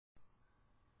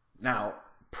Now,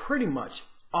 pretty much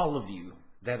all of you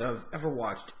that have ever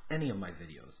watched any of my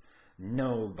videos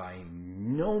know by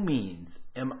no means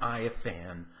am I a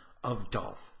fan of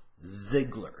Dolph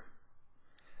Ziggler.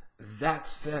 That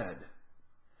said,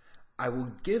 I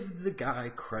will give the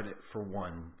guy credit for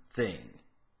one thing.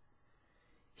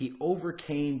 He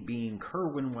overcame being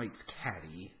Kerwin White's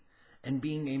caddy and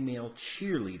being a male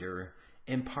cheerleader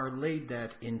and parlayed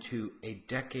that into a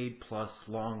decade-plus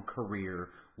long career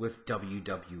with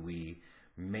WWE,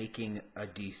 making a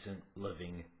decent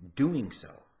living doing so.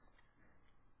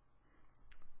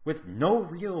 With no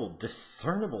real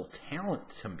discernible talent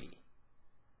to me.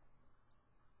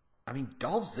 I mean,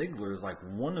 Dolph Ziggler is like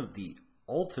one of the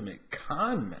ultimate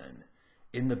con men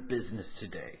in the business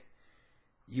today.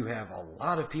 You have a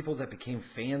lot of people that became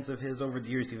fans of his over the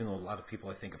years, even though a lot of people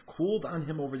I think have cooled on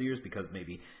him over the years because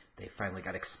maybe they finally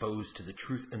got exposed to the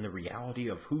truth and the reality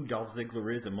of who Dolph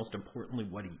Ziggler is and most importantly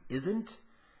what he isn't.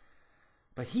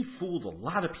 But he fooled a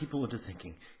lot of people into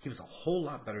thinking he was a whole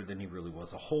lot better than he really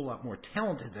was, a whole lot more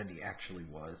talented than he actually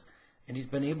was, and he's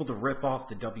been able to rip off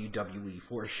the WWE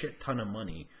for a shit ton of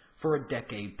money for a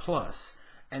decade plus.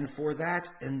 And for that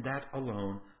and that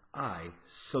alone, I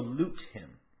salute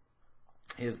him.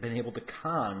 He has been able to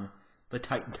con the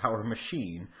Titan Tower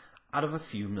machine out of a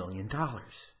few $1 million.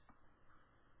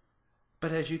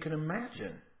 But as you can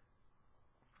imagine,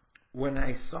 when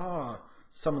I saw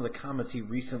some of the comments he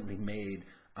recently made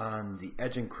on the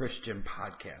Edge and Christian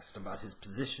podcast about his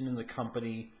position in the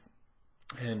company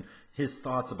and his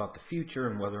thoughts about the future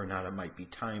and whether or not it might be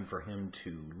time for him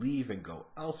to leave and go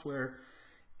elsewhere,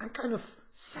 I'm kind of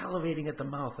salivating at the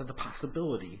mouth at the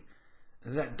possibility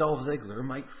that Dolph Ziggler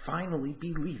might finally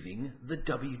be leaving the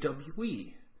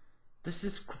WWE. This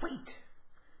is great.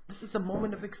 This is a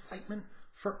moment of excitement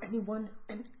for anyone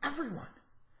and everyone.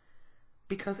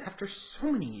 Because after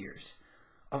so many years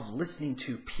of listening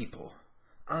to people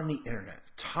on the internet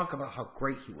talk about how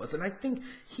great he was, and I think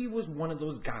he was one of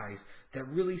those guys that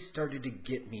really started to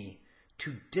get me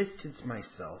to distance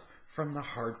myself from the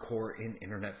hardcore and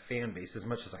internet fan base as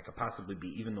much as I could possibly be,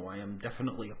 even though I am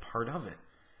definitely a part of it,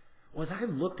 was I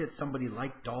looked at somebody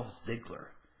like Dolph Ziggler,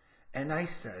 and I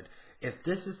said, if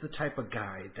this is the type of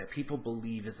guy that people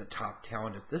believe is a top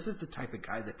talent, if this is the type of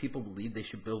guy that people believe they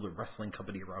should build a wrestling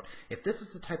company around, if this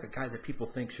is the type of guy that people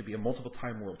think should be a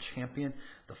multiple-time world champion,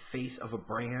 the face of a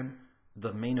brand,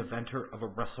 the main eventer of a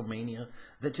WrestleMania,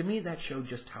 then to me that showed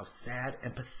just how sad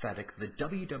and pathetic the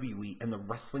WWE and the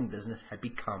wrestling business had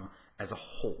become as a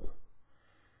whole.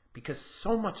 Because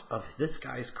so much of this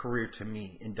guy's career to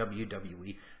me in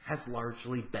WWE has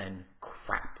largely been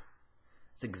crap.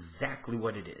 It's exactly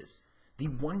what it is. The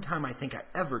one time I think I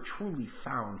ever truly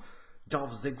found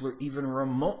Dolph Ziggler even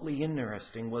remotely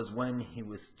interesting was when he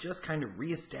was just kind of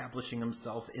reestablishing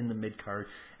himself in the mid-card,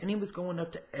 and he was going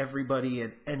up to everybody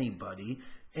and anybody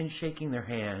and shaking their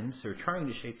hands, or trying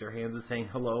to shake their hands and saying,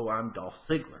 hello, I'm Dolph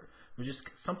Ziggler. It was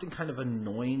just something kind of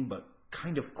annoying but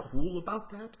kind of cool about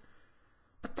that.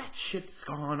 But that shit's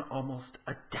gone almost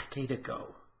a decade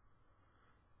ago.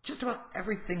 Just about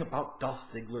everything about Dolph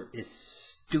Ziggler is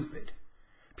stupid.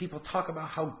 People talk about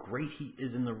how great he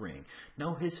is in the ring.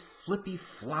 No, his flippy,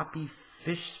 floppy,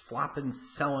 fish-flopping,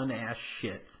 selling ass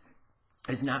shit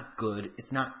is not good.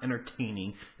 It's not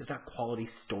entertaining. It's not quality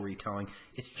storytelling.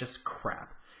 It's just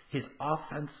crap. His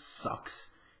offense sucks.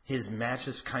 His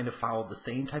matches kind of follow the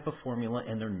same type of formula,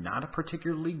 and they're not a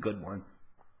particularly good one.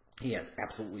 He has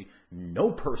absolutely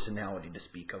no personality to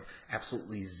speak of,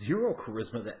 absolutely zero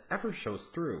charisma that ever shows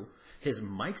through. His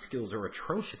mic skills are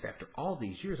atrocious after all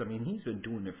these years. I mean, he's been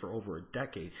doing it for over a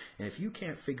decade. And if you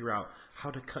can't figure out how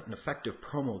to cut an effective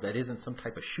promo that isn't some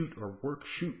type of shoot or work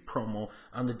shoot promo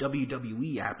on the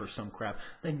WWE app or some crap,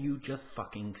 then you just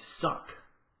fucking suck.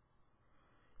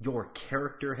 Your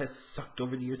character has sucked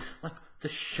over the years. Like the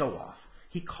show off.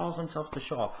 He calls himself the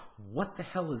show off. What the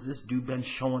hell has this dude been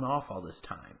showing off all this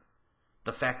time?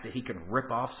 The fact that he can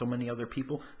rip off so many other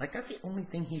people, like that's the only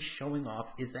thing he's showing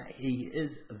off, is that he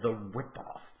is the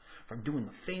rip-off. From doing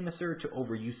the famouser to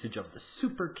overusage of the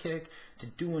super kick to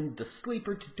doing the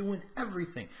sleeper to doing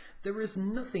everything. There is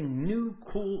nothing new,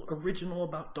 cool, original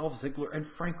about Dolph Ziggler, and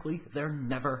frankly, there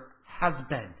never has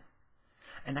been.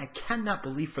 And I cannot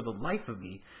believe for the life of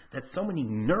me that so many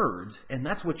nerds, and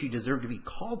that's what you deserve to be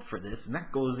called for this, and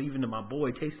that goes even to my boy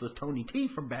Tasteless Tony T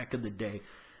from back in the day.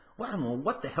 Well, I don't know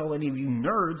what the hell any of you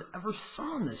nerds ever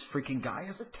saw in this freaking guy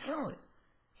as a talent.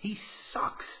 He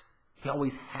sucks. He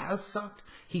always has sucked.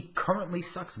 He currently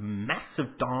sucks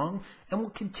massive dong and will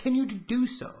continue to do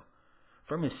so.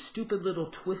 From his stupid little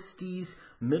twisties,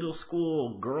 middle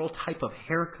school girl type of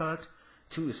haircut,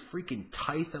 to his freaking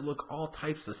tights that look all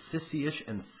types of sissy-ish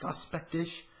and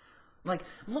suspect-ish. Like,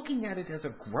 looking at it as a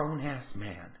grown-ass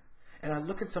man, and I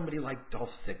look at somebody like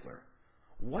Dolph Ziggler,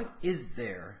 what is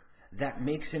there that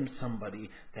makes him somebody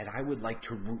that I would like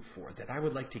to root for, that I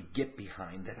would like to get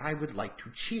behind, that I would like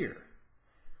to cheer?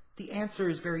 The answer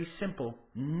is very simple: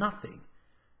 nothing.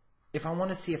 If I want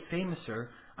to see a famouser,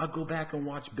 I'll go back and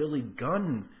watch Billy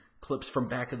Gunn clips from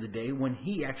back in the day when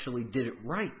he actually did it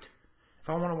right. If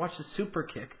I want to watch the super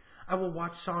kick, I will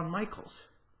watch Shawn Michaels.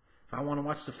 If I want to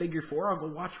watch the figure four, I'll go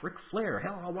watch Ric Flair.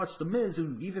 Hell, I'll watch The Miz,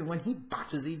 who even when he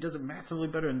botches, he does it massively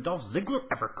better than Dolph Ziggler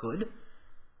ever could.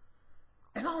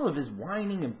 And all of his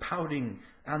whining and pouting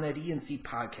on that ENC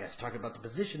podcast, talking about the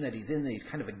position that he's in, that he's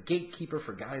kind of a gatekeeper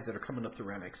for guys that are coming up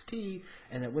through NXT,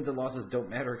 and that wins and losses don't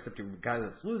matter except you're a guy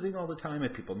that's losing all the time,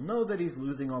 and people know that he's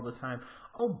losing all the time.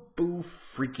 Oh, boo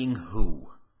freaking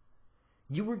who.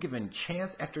 You were given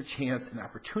chance after chance and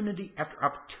opportunity after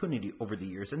opportunity over the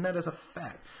years, and that is a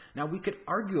fact. Now, we could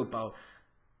argue about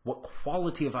what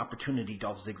quality of opportunity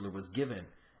Dolph Ziggler was given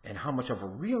and how much of a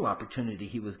real opportunity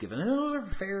he was given, and those are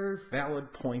very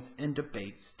valid points and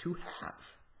debates to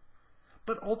have.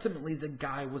 But ultimately, the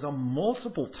guy was a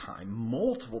multiple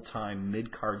time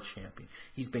mid-card champion.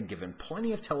 He's been given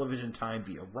plenty of television time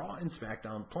via Raw and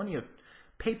SmackDown, plenty of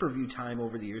pay-per-view time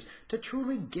over the years to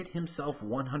truly get himself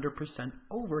 100%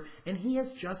 over, and he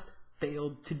has just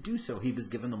failed to do so. He was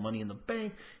given the Money in the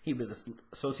Bank. He was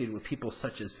associated with people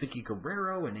such as Vicky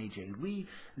Guerrero and AJ Lee.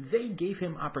 They gave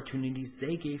him opportunities.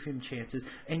 They gave him chances.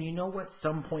 And you know what?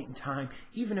 Some point in time,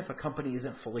 even if a company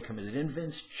isn't fully committed, and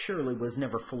Vince surely was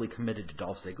never fully committed to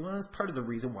Dolph Ziggler, and that's part of the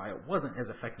reason why it wasn't as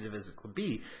effective as it could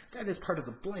be. That is part of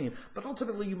the blame. But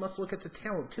ultimately, you must look at the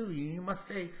talent, too. You must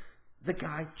say, the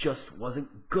guy just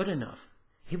wasn't good enough.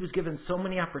 He was given so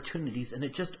many opportunities, and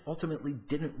it just ultimately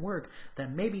didn't work,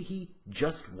 that maybe he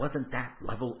just wasn't that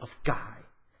level of guy.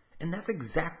 And that's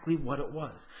exactly what it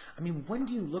was. I mean, when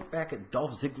do you look back at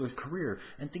Dolph Ziggler's career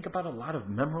and think about a lot of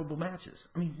memorable matches?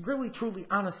 I mean, really, truly,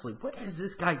 honestly, what has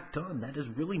this guy done that has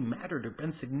really mattered or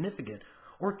been significant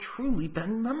or truly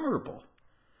been memorable?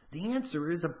 The answer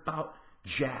is about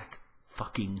jack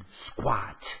fucking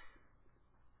squat.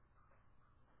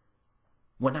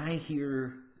 When I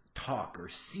hear talk or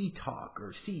see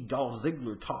Dolph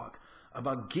Ziggler talk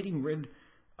about getting rid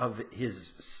of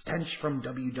his stench from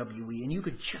WWE, and you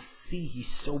could just see he's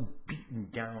so beaten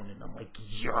down, and I'm like,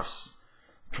 yes,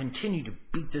 continue to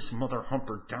beat this mother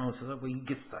humper down so that way he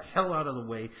gets the hell out of the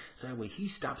way, so that way he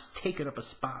stops taking up a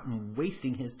spot and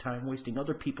wasting his time, wasting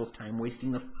other people's time,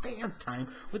 wasting the fans' time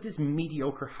with this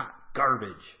mediocre hot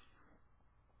garbage.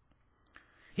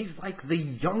 He's like the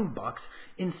Young Bucks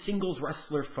in singles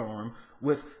wrestler form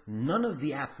with none of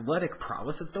the athletic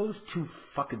prowess that those two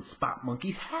fucking spot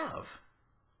monkeys have.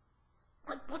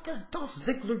 Like, what does Dolph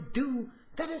Ziggler do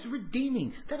that is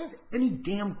redeeming, that is any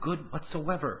damn good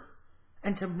whatsoever?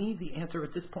 And to me, the answer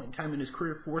at this point in time in his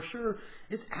career, for sure,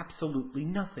 is absolutely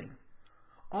nothing.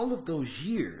 All of those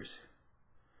years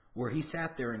where he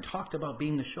sat there and talked about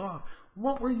being the show-off,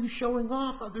 what were you showing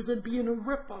off other than being a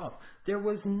ripoff? There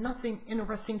was nothing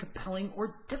interesting, compelling,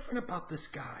 or different about this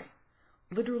guy.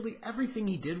 Literally everything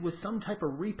he did was some type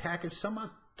of repackaged, some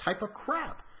type of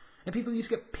crap. And people used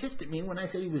to get pissed at me when I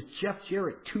said he was Jeff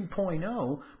Jarrett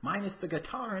 2.0 minus the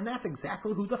guitar, and that's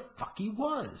exactly who the fuck he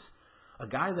was. A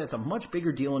guy that's a much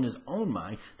bigger deal in his own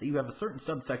mind, that you have a certain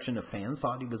subsection of fans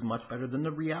thought he was much better than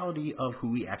the reality of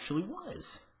who he actually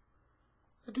was.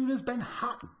 The dude has been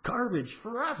hot garbage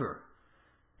forever.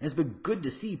 And it's been good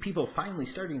to see people finally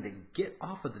starting to get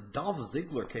off of the Dolph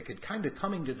Ziggler kick and kind of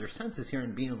coming to their senses here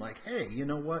and being like, hey, you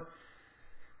know what?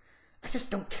 I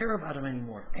just don't care about him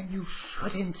anymore. And you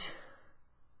shouldn't.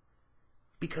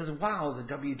 Because, wow, the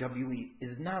WWE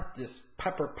is not this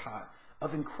pepper pot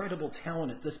of incredible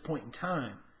talent at this point in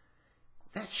time.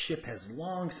 That ship has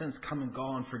long since come and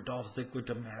gone for Dolph Ziggler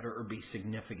to matter or be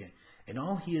significant. And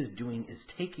all he is doing is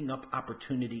taking up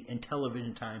opportunity and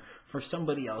television time for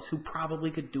somebody else who probably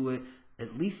could do it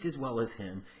at least as well as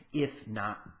him, if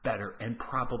not better, and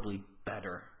probably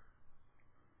better.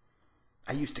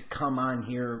 I used to come on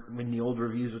here in the old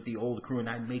reviews with the old crew, and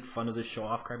I'd make fun of the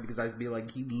show-off crap because I'd be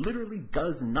like, he literally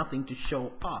does nothing to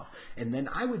show off. And then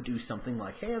I would do something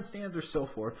like handstands or so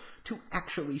forth to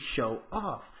actually show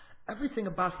off. Everything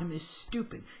about him is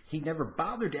stupid. He never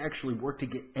bothered to actually work to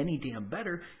get any damn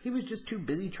better. He was just too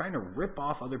busy trying to rip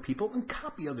off other people and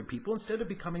copy other people instead of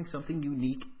becoming something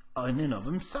unique in and of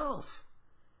himself.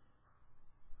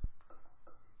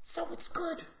 So it's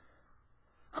good.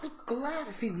 I'll be glad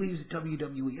if he leaves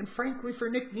WWE. And frankly, for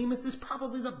Nick Nemeth, this is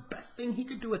probably the best thing he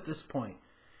could do at this point.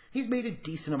 He's made a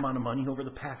decent amount of money over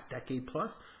the past decade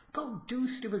plus. Go do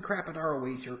stupid crap at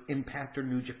ROH or Impact or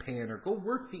New Japan, or go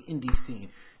work the indie scene.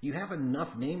 You have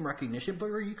enough name recognition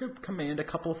where you could command a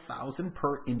couple thousand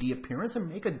per indie appearance and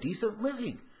make a decent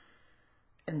living.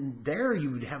 And there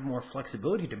you would have more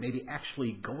flexibility to maybe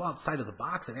actually go outside of the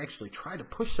box and actually try to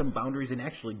push some boundaries and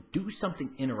actually do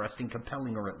something interesting,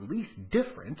 compelling, or at least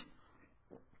different.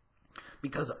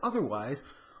 Because otherwise,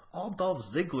 all Dolph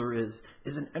Ziggler is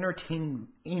an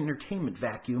entertainment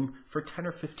vacuum for 10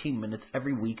 or 15 minutes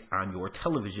every week on your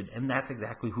television. And that's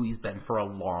exactly who he's been for a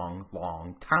long,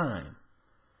 long time.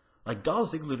 Like,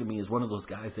 Dolph Ziggler to me is one of those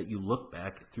guys that you look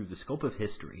back through the scope of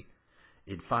history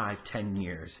in 5-10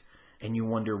 years, and you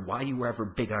wonder why you were ever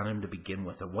big on him to begin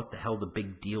with, and what the hell the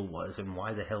big deal was, and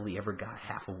why the hell he ever got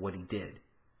half of what he did.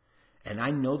 And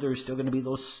I know there's still going to be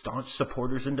those staunch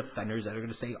supporters and defenders that are going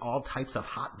to say all types of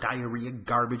hot diarrhea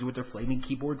garbage with their flaming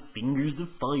keyboard fingers of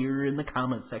fire in the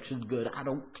comment section. Good, I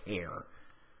don't care.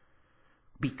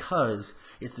 Because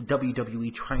it's the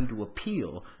WWE trying to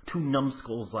appeal to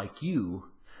numbskulls like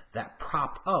you that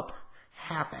prop up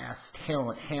half-ass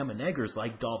talent ham and eggers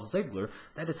like Dolph Ziggler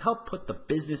that has helped put the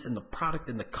business and the product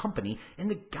and the company in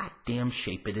the goddamn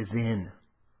shape it is in.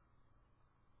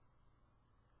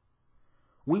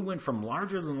 We went from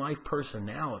larger-than-life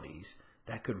personalities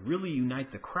that could really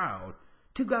unite the crowd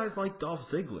to guys like Dolph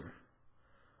Ziggler.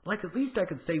 Like, at least I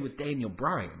could say with Daniel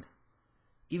Bryan,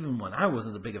 even when I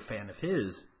wasn't a big a fan of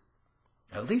his,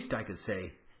 at least I could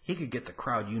say he could get the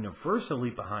crowd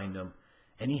universally behind him,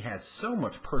 and he had so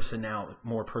much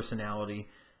more personality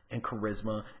and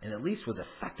charisma, and at least was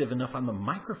effective enough on the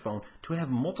microphone to have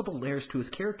multiple layers to his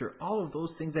character. All of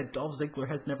those things that Dolph Ziggler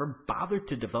has never bothered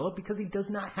to develop because he does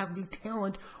not have the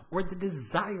talent or the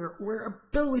desire or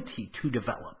ability to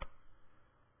develop.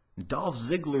 Dolph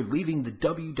Ziggler leaving the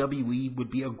WWE would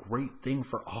be a great thing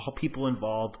for all people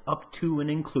involved, up to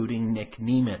and including Nick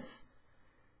Nemeth.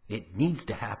 It needs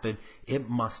to happen, it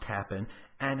must happen,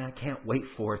 and I can't wait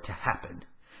for it to happen.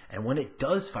 And when it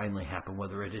does finally happen,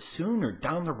 whether it is soon or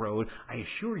down the road, I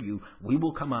assure you, we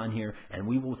will come on here and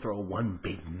we will throw one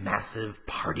big massive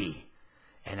party.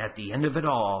 And at the end of it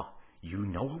all, you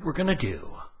know what we're gonna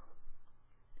do.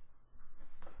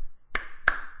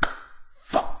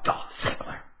 Fuck Dolph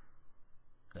Ziggler.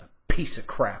 A piece of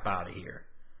crap out of here.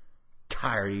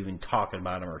 Tired of even talking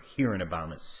about him or hearing about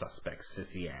him, his suspect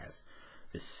sissy ass.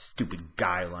 This stupid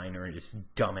guy liner and his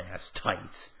dumbass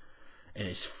tights. And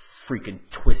his freaking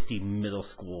twisty middle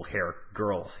school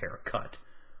girl's haircut.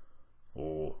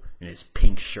 Oh, and his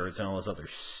pink shirts and all this other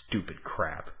stupid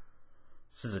crap.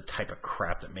 This is a type of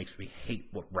crap that makes me hate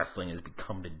what wrestling has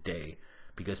become today,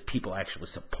 because people actually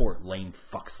support lame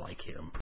fucks like him.